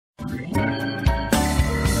Jon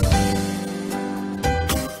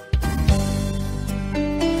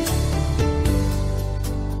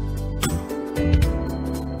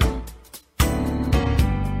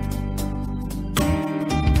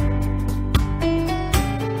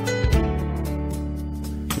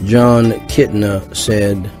Kitna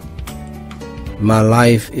said, "My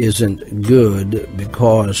life isn't good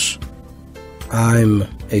because I'm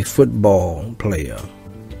a football player.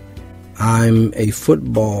 I'm a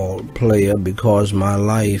football player because my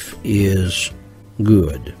life is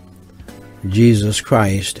good. Jesus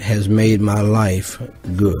Christ has made my life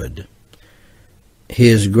good.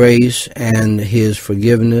 His grace and His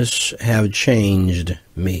forgiveness have changed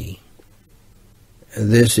me."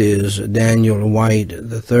 This is Daniel White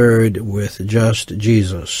III with Just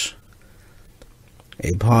Jesus,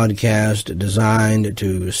 a podcast designed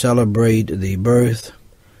to celebrate the birth,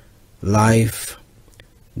 life,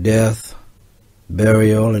 death,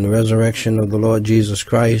 burial, and resurrection of the Lord Jesus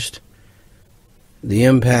Christ, the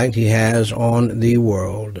impact He has on the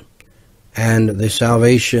world, and the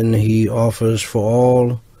salvation He offers for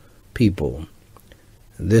all people.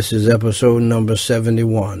 This is episode number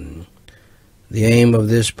 71. The aim of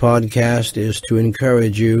this podcast is to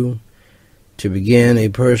encourage you to begin a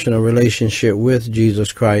personal relationship with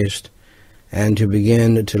Jesus Christ and to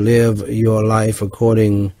begin to live your life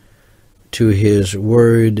according to His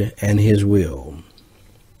Word and His will.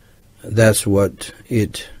 That's what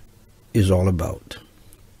it is all about.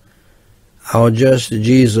 Our Just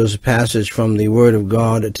Jesus passage from the Word of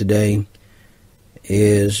God today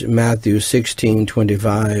is Matthew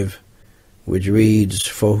 16:25, which reads,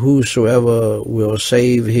 "For whosoever will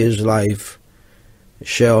save his life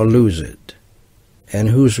shall lose it, and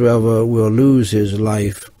whosoever will lose his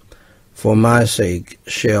life for my sake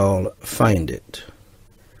shall find it."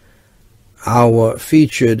 Our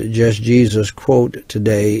featured Just Jesus quote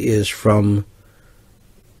today is from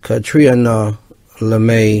Catriona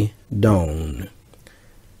LeMay Doan.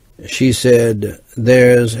 She said,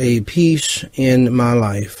 "There's a peace in my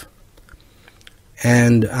life,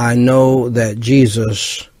 and I know that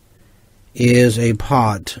Jesus is a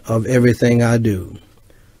part of everything I do,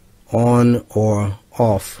 on or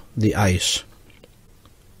off the ice.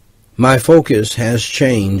 My focus has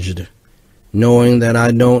changed, knowing that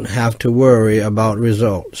I don't have to worry about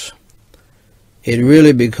results. It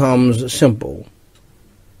really becomes simple.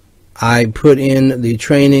 I put in the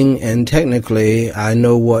training and technically I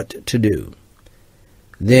know what to do.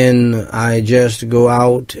 Then I just go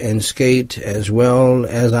out and skate as well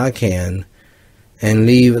as I can and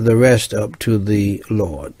leave the rest up to the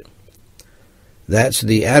Lord." That's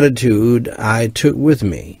the attitude I took with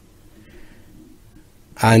me.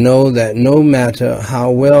 I know that no matter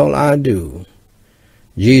how well I do,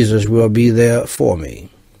 Jesus will be there for me.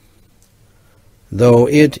 Though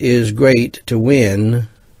it is great to win,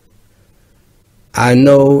 I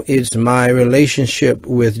know it's my relationship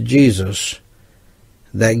with Jesus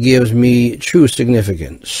that gives me true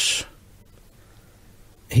significance.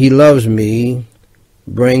 He loves me,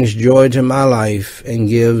 brings joy to my life, and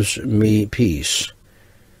gives me peace.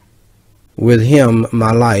 With Him,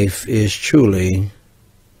 my life is truly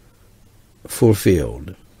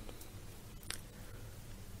fulfilled.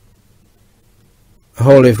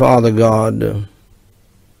 Holy Father God,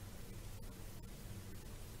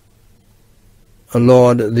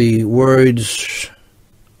 Lord, the words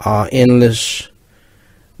are endless.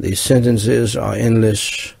 The sentences are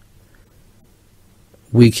endless.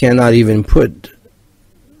 We cannot even put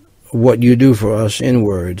what you do for us in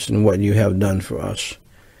words and what you have done for us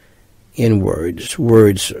in words.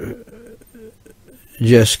 Words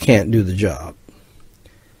just can't do the job.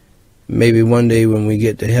 Maybe one day when we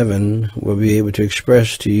get to heaven, we'll be able to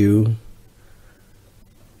express to you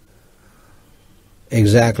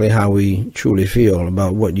exactly how we truly feel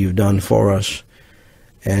about what you've done for us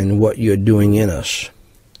and what you're doing in us.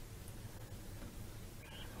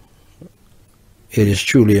 It is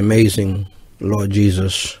truly amazing, Lord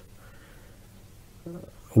Jesus,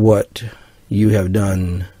 what you have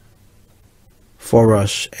done for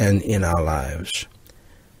us and in our lives.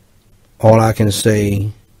 All I can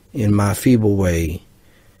say in my feeble way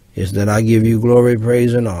is that I give you glory,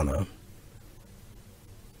 praise, and honor.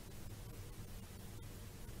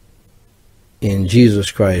 In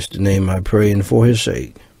Jesus Christ's name I pray, and for His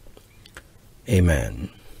sake, amen.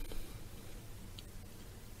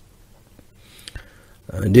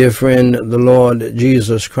 Dear friend, the Lord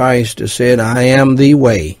Jesus Christ said, "I am the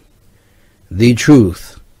way, the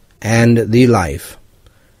truth, and the life.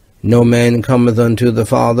 No man cometh unto the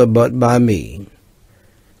Father but by me."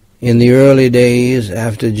 In the early days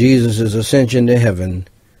after Jesus' ascension to heaven,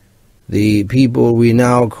 The people we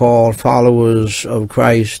now call followers of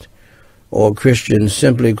Christ or Christians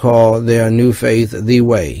simply call their new faith the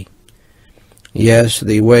way. Yes,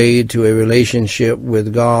 the way to a relationship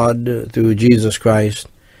with God through Jesus Christ,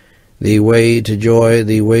 the way to joy,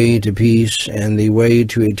 the way to peace, and the way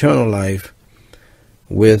to eternal life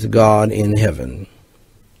with God in heaven.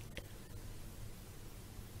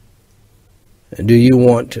 Do you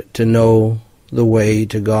want to know the way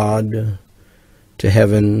to God, to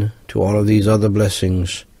heaven, to all of these other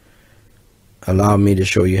blessings? Allow me to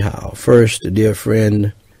show you how. First, dear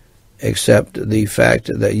friend, accept the fact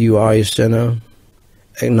that you are a sinner.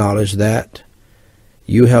 Acknowledge that.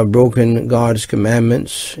 You have broken God's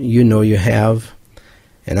commandments. You know you have,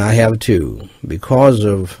 and I have too. Because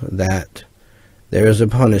of that, there is a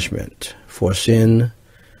punishment for sin.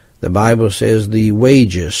 The Bible says the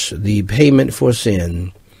wages, the payment for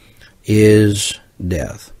sin, is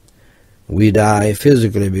death. We die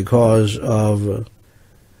physically because of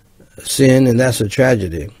sin, and that's a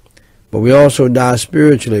tragedy. But we also die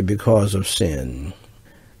spiritually because of sin,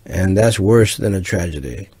 and that's worse than a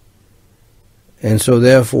tragedy. And so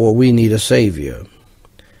therefore we need a Savior.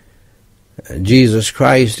 Jesus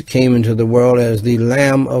Christ came into the world as the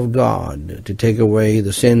Lamb of God to take away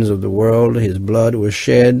the sins of the world. His blood was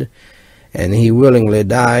shed, and he willingly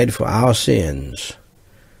died for our sins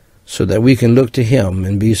so that we can look to him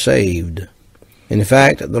and be saved. In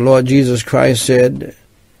fact, the Lord Jesus Christ said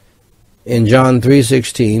in John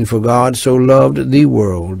 3:16, "For God so loved the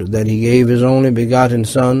world that he gave his only begotten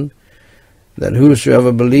Son, that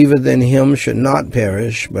whosoever believeth in him should not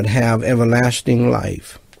perish, but have everlasting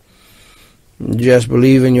life." Just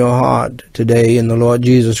believe in your heart today in the Lord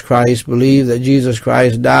Jesus Christ. Believe that Jesus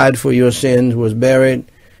Christ died for your sins, was buried,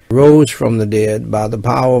 rose from the dead by the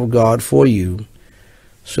power of God for you,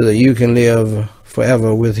 so that you can live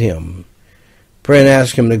forever with him. Pray and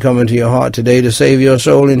ask him to come into your heart today to save your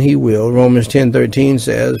soul, and he will. Romans 10:13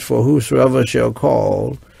 says, "For whosoever shall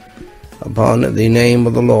call upon the name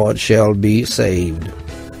of the Lord shall be saved."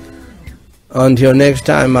 Until next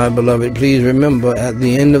time, my beloved, please remember, at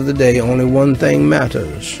the end of the day, only one thing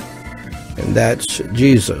matters, and that's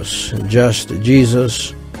Jesus, just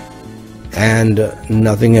Jesus, and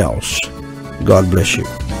nothing else. God bless you.